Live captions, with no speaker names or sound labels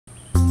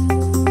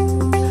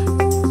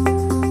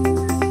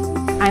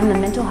I'm the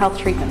mental health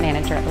treatment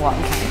manager at the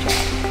Walton County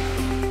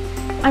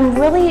Jail. I'm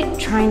really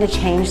trying to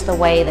change the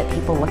way that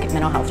people look at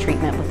mental health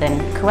treatment within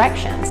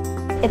corrections.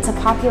 It's a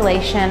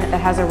population that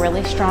has a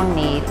really strong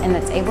need and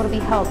that's able to be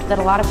helped that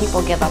a lot of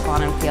people give up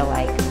on and feel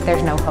like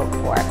there's no hope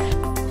for.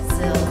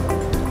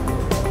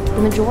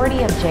 The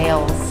majority of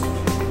jails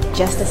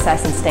just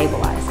assess and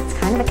stabilize. It's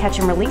kind of a catch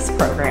and release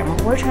program.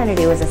 What we're trying to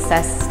do is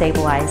assess,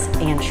 stabilize,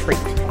 and treat.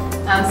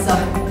 I'm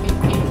sorry.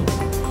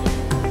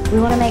 We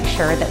want to make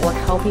sure that we're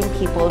helping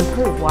people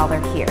improve while they're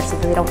here so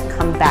that they don't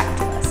come back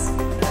to us.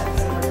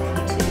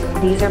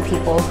 These are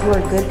people who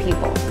are good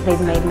people. They've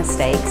made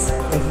mistakes,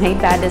 they've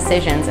made bad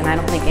decisions, and I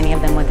don't think any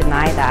of them would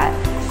deny that.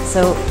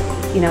 So,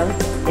 you know,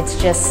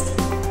 it's just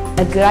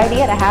a good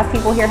idea to have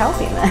people here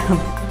helping them.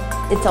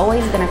 It's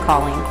always been a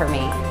calling for me.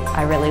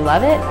 I really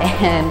love it,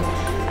 and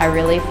I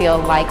really feel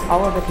like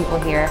all of the people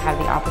here have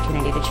the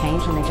opportunity to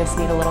change, and they just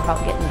need a little help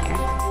getting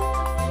there.